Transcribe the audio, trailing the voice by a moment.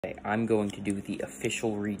Okay, I'm going to do the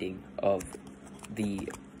official reading of the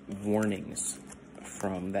warnings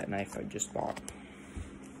from that knife I just bought.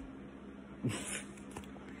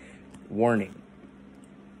 Warning: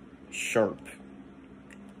 sharp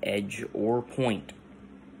edge or point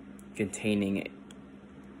containing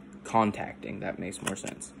contacting, that makes more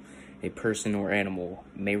sense, a person or animal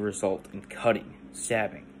may result in cutting,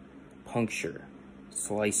 stabbing, puncture,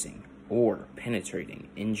 slicing, or penetrating,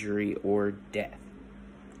 injury, or death.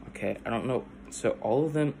 Okay, I don't know. So all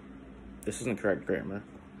of them, this isn't correct grammar.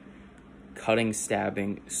 Cutting,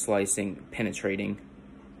 stabbing, slicing, penetrating.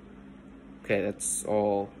 Okay, that's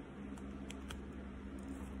all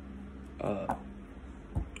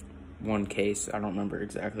one case. I don't remember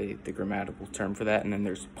exactly the grammatical term for that. And then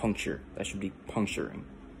there's puncture. That should be puncturing.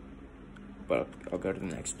 But I'll go to the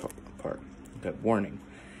next part. Okay, warning.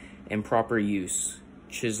 Improper use.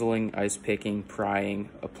 Chiseling, ice picking, prying,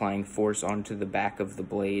 applying force onto the back of the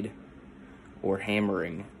blade, or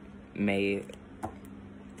hammering may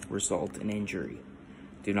result in injury.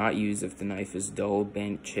 Do not use if the knife is dull,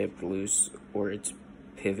 bent, chipped, loose, or its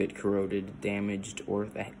pivot corroded, damaged, or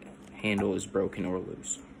the handle is broken or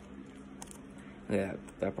loose. Yeah,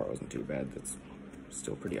 that part wasn't too bad. That's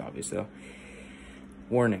still pretty obvious though.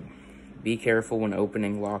 Warning. Be careful when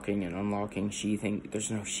opening, locking, and unlocking, sheathing.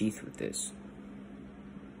 There's no sheath with this.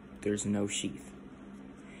 There's no sheath.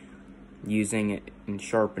 Using it and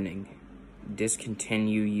sharpening.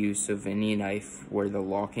 Discontinue use of any knife where the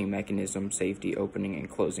locking mechanism, safety, opening, and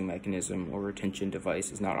closing mechanism, or retention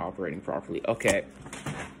device is not operating properly. Okay.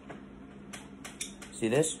 See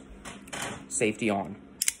this? Safety on.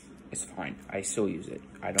 It's fine. I still use it.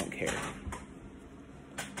 I don't care.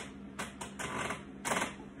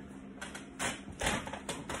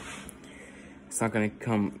 It's not going to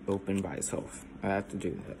come open by itself. I have to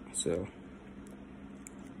do that, so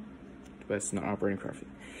but it's not operating properly.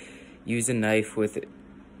 Using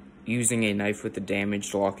a knife with a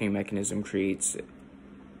damaged locking mechanism creates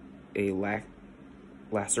a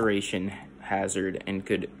laceration hazard and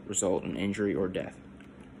could result in injury or death.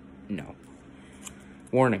 No.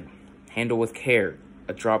 Warning. Handle with care.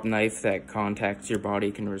 A drop knife that contacts your body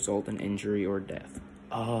can result in injury or death.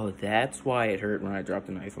 Oh, that's why it hurt when I dropped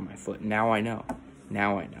the knife on my foot. Now I know.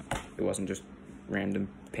 Now I know. It wasn't just random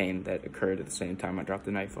pain that occurred at the same time I dropped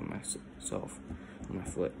the knife on myself, on my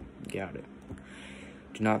foot. Got it.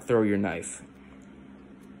 Do not throw your knife.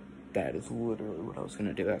 That is literally what I was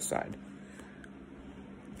going to do outside.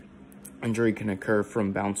 Injury can occur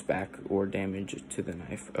from bounce back or damage to the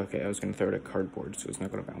knife. Okay, I was going to throw it at cardboard, so it's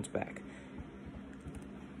not going to bounce back.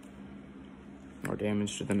 Or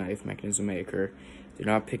damage to the knife mechanism may occur. Do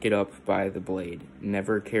not pick it up by the blade.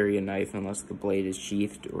 Never carry a knife unless the blade is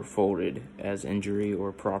sheathed or folded, as injury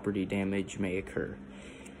or property damage may occur.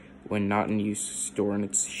 When not in use, store in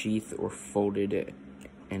its sheath or folded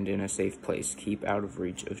and in a safe place. Keep out of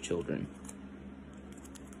reach of children.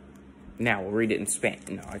 Now, we'll read it in Spanish.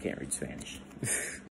 No, I can't read Spanish.